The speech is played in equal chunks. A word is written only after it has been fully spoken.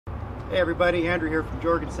Hey everybody, Andrew here from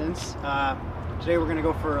Jorgensen's. Today we're going to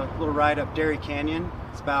go for a little ride up Dairy Canyon.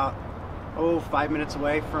 It's about 5 minutes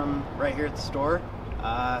away from right here at the store.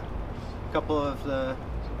 A couple of the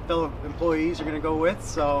fellow employees are going to go with,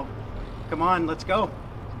 so come on, let's go.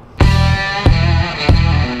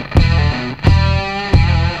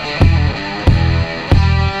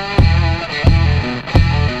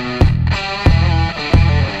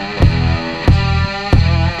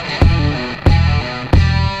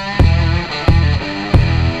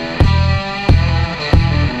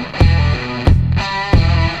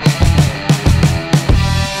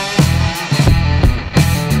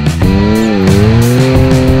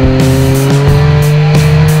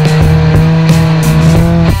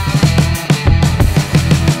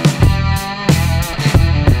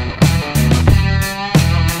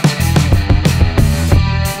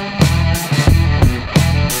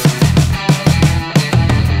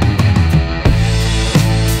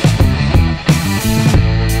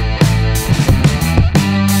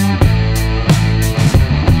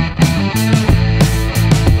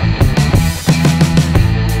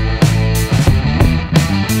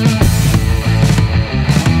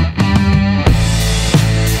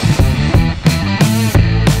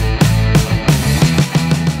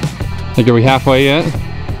 Think are we halfway yet?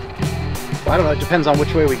 Well, I don't know, it depends on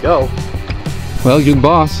which way we go. Well, you're the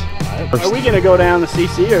boss. Are we gonna go down the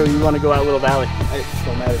CC or you want to go out Little Valley? It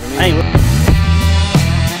don't matter to me.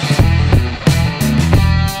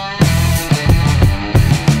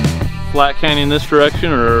 Flat canyon this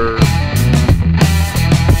direction or?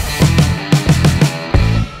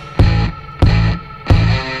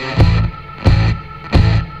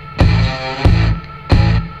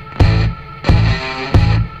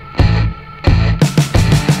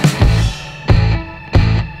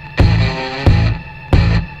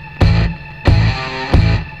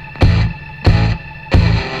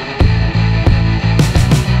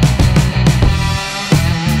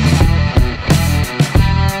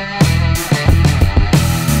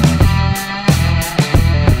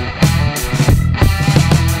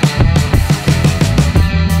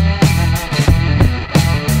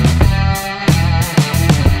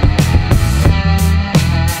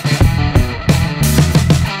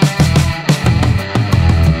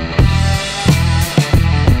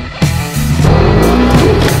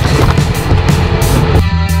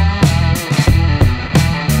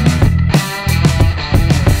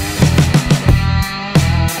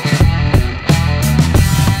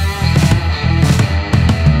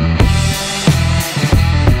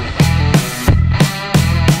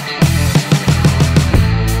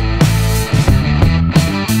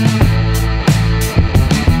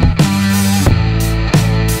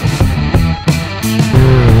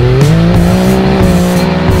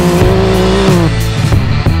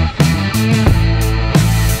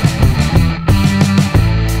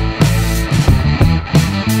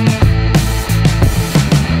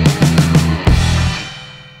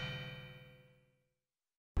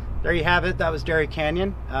 There you have it. That was Dairy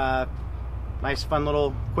Canyon. Nice fun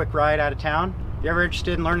little quick ride out of town. If you're ever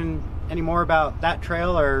interested in learning any more about that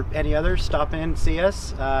trail or any others, stop in and see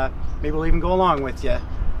us. Maybe we'll even go along with you.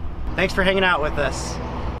 Thanks for hanging out with us.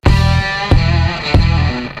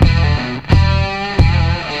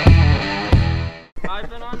 I've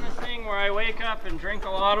been on this thing where I wake up and drink a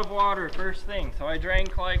lot of water first thing. So I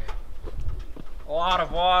drank like a lot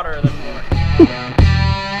of water this morning.